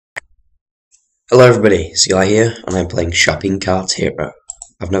Hello everybody, Eli here, and I'm playing Shopping Cart Hero.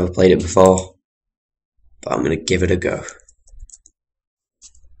 I've never played it before, but I'm going to give it a go.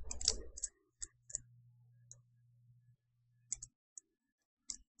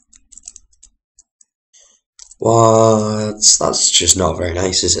 What? That's just not very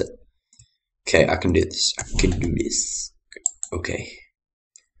nice, is it? Okay, I can do this. I can do this. Okay.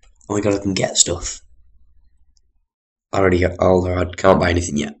 Oh my god, I can get stuff. I already got all I can't buy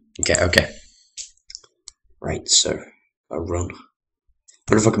anything yet. Okay. Right, so I run. I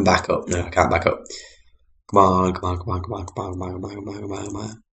wonder if I can back up. No, I can't back up. Come on.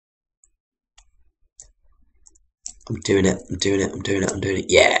 I'm doing it.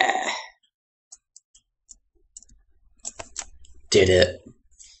 Yeah! Did it.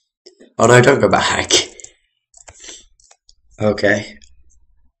 Oh no, don't go back. Okay.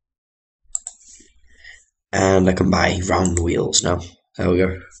 And I can buy round wheels now. There we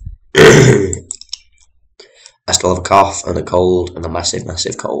go. I still have a cough and a cold and a massive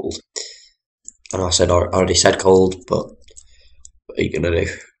cold. And I already said cold, but what are you gonna do?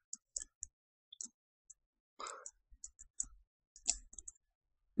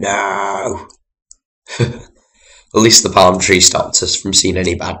 No! At least the palm tree stopped us from seeing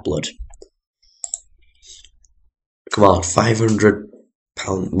any bad blood. Come on, £500,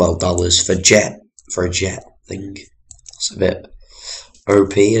 well, dollars for a jet thing. It's a bit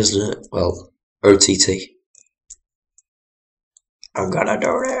OP, isn't it? Well, OTT. I'm gonna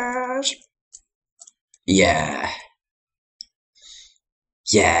do this. Yeah.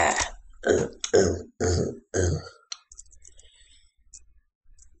 I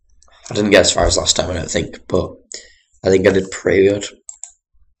didn't get as far as last time, I don't think, but I think I did pretty good.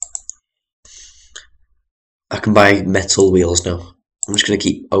 I can buy metal wheels now. I'm just gonna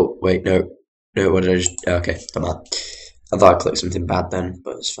keep. Oh wait, no, what did I just? Okay, come on. I thought I clicked something bad then,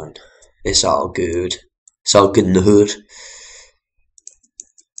 but it's fine. It's all good. It's all good in the hood.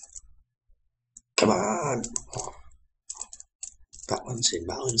 Come on. Balancing.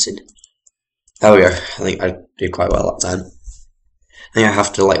 There we go. I think I did quite well that time. I think I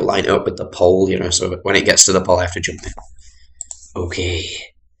have to like line it up with the pole, you know, so when it gets to the pole I have to jump in. Okay.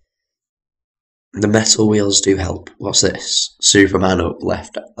 The metal wheels do help. What's this? Superman up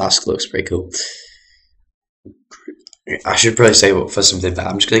left. That looks pretty cool. I should probably save up for something better.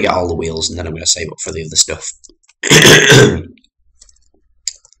 I'm just going to get all the wheels and then I'm going to save up for the other stuff.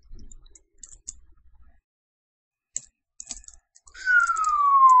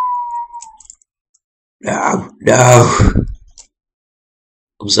 No.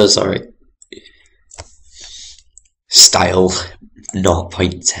 I'm so sorry. Style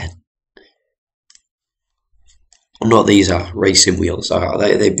 0.10. I wonder what these are. Racing wheels.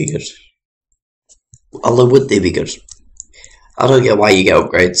 They'd be good. Although, would they be good? I don't get why you get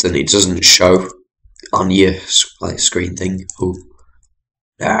upgrades and it doesn't show on your like screen thing. Ooh.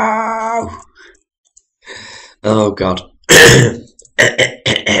 No. Oh god.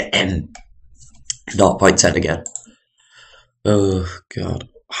 0.10 again. Oh god.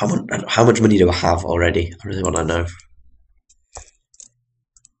 How much money do I have already? I really want to know.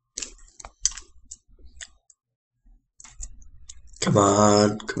 Come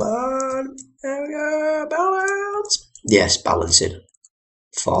on. There we go. Balance. Yes, balancing.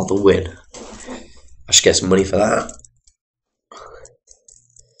 For the win. I should get some money for that.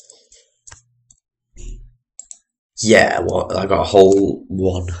 Yeah, well, I got a whole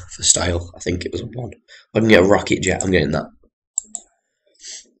 1 for style. I think it was a 1. I can get a rocket jet. I'm getting that.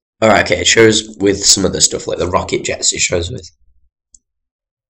 Alright, okay, it shows with some of the stuff, like the rocket jets it shows with.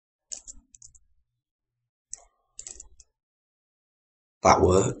 That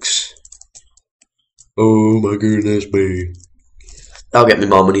works. Oh my goodness me. That'll get me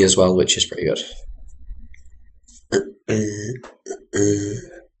more money as well, which is pretty good.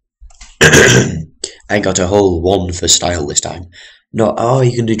 I got a whole 1 for style this time. No, oh,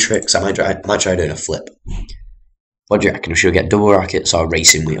 you can do tricks. I might try doing a flip. What do you reckon? Should we get double rockets or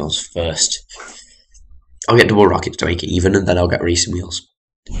racing wheels first? I'll get double rockets to make it even, and then I'll get racing wheels.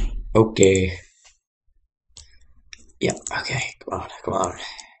 Okay. Yep, okay. Come on.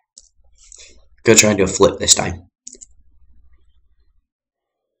 Go try and do a flip this time.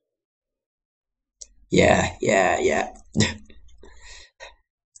 Yeah.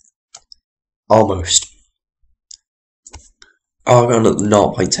 Almost. Oh, I got a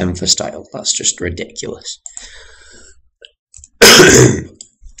 0.10 for style. That's just ridiculous.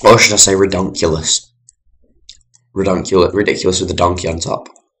 Or should I say redonkulous? Ridiculous with the donkey on top.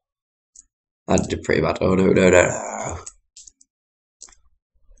 That did pretty bad. Oh no.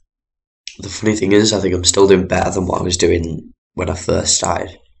 The funny thing is, I think I'm still doing better than what I was doing when I first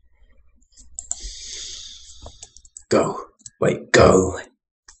started. Go. Wait, go.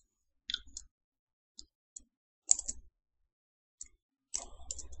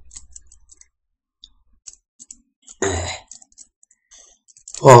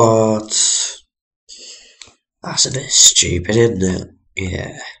 What? That's a bit stupid, isn't it?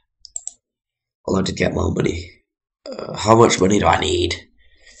 Yeah. Well, I did get more money. How much money do I need?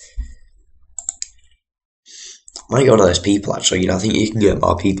 I might get one of those people, actually. I think you can get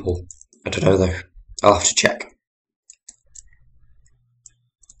more people. I don't know, though. I'll have to check.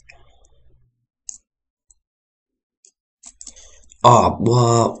 Oh,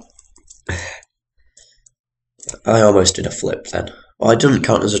 what? I almost did a flip then. Well, it doesn't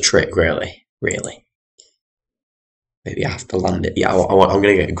count as a trick, really. Really. Maybe I have to land it. Yeah, I'm going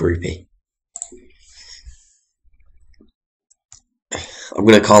to get a groupie. I'm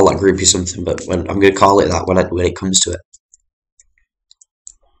going to call that groupie something, but I'm going to call it that when it comes to it.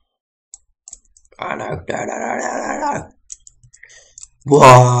 Oh, no.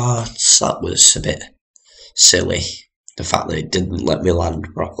 What? That was a bit silly. The fact that it didn't let me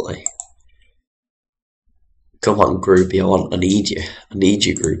land properly. Come on, groupie, I need you. I need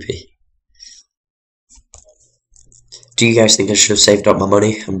you, groupie. Do you guys think I should have saved up my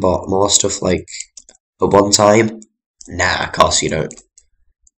money and bought more stuff like at one time? Nah, of course you don't.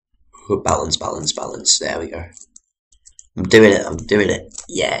 Balance. There we go. I'm doing it.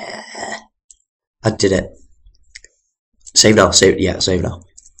 Yeah. I did it. Save now, save now.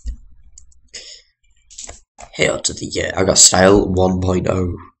 Hail to the year. I got style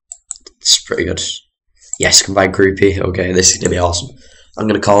 1.0. It's pretty good. Yes, combined groupie. Okay, this is gonna be awesome. I'm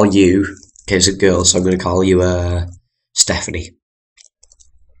gonna call you. Okay, it's a girl, so I'm gonna call you Stephanie.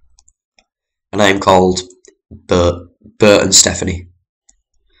 And I am called Bert and Stephanie.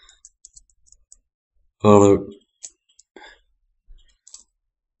 Oh no.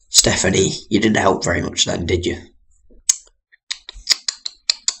 Stephanie, you didn't help very much then, did you?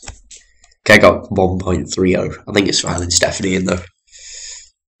 Okay, I got 1.30. I think it's fine in Stephanie in though.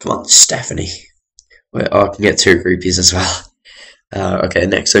 Come on, Stephanie. Wait, oh, I can get 2 groupies as well. Okay,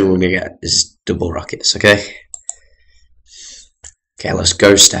 next thing we're gonna get is double rockets, okay? Okay, let's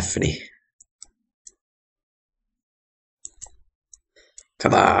go, Stephanie.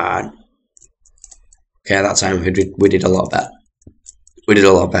 Come on. Okay, that time we did a lot better. We did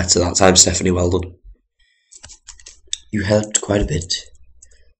a lot better that time, Stephanie. Well done. You helped quite a bit.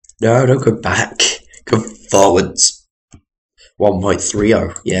 No, don't go back. Go forwards.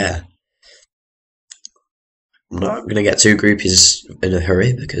 1.30. Yeah. I'm not gonna get 2 groupies in a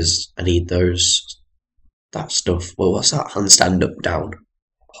hurry because I need that stuff. Well, what's that? Handstand up, down,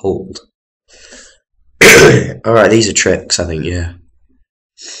 hold. Alright, these are tricks, I think, yeah.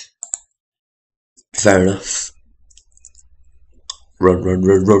 Fair enough. Run,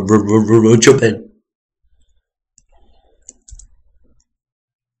 jump in.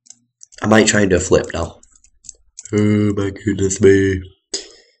 I might try and do a flip now. Oh my goodness me.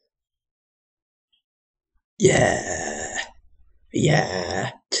 Yeah.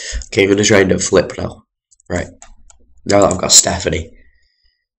 Okay, I'm gonna try and do a flip now. Right. Now that I've got Stephanie.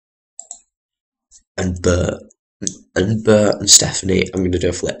 And Bert and Stephanie, I'm gonna do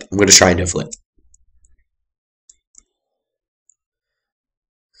a flip. I'm gonna try and do a flip.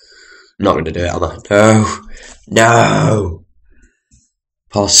 Not gonna do it, am I? No.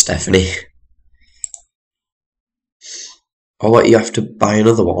 Poor Stephanie. Oh, what? You have to buy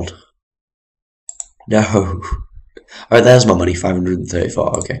another one. No. Alright, there's my money.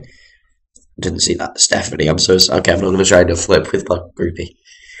 534. Okay. Didn't see that. Stephanie, I'm so sorry. Okay, I'm not gonna try and do a flip with my groupie.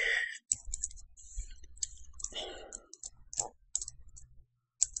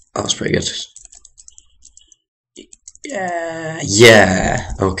 That was pretty good.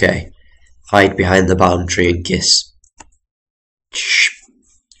 Yeah. Okay. Hide behind the palm tree and kiss.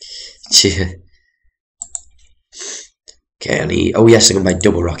 Okay, I need. Oh yes, I can buy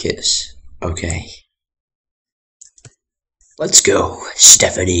double rockets. Okay. Let's go,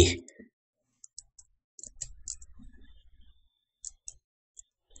 Stephanie.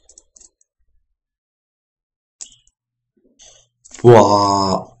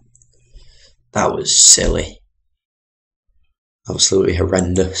 What? That was silly. Absolutely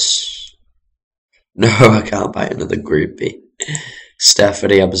horrendous. No, I can't buy another groupie.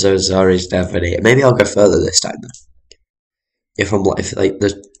 Stephanie, I'm so sorry, Stephanie. Maybe I'll go further this time then. If like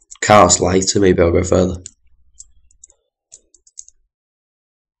the car's lighter, maybe I'll go further.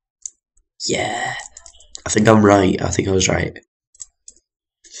 Yeah. I think I'm right. I think I was right.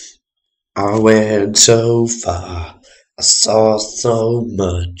 I went so far. I saw so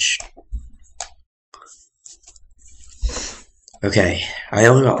much. Okay, I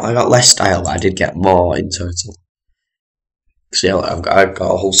got less style, but I did get more in total. See, I've got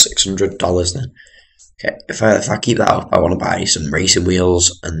a whole $600 then. Okay, if I keep that up, I want to buy some racing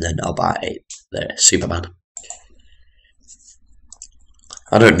wheels, and then I'll buy the Superman.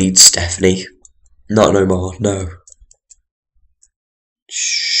 I don't need Stephanie. Not no more, no.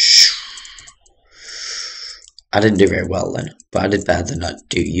 I didn't do very well then, but I did better than I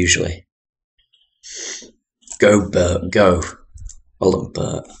do usually. Go, Bert, go. Well done,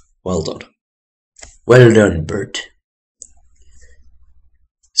 Bert. Well done. Well done, Bert.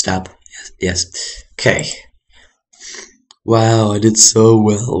 Stab. Yes. Okay. Wow, I did so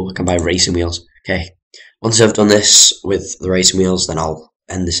well. I can buy racing wheels. Okay. Once I've done this with the racing wheels, then I'll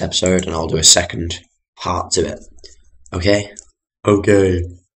end this episode and I'll do a second part to it. Okay? Okay.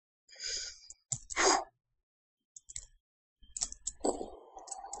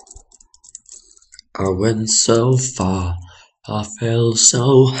 I went so far, I fell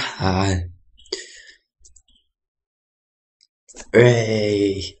so high.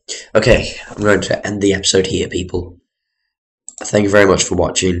 Hooray! Okay, I'm going to end the episode here, people. Thank you very much for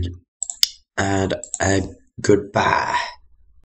watching, and goodbye.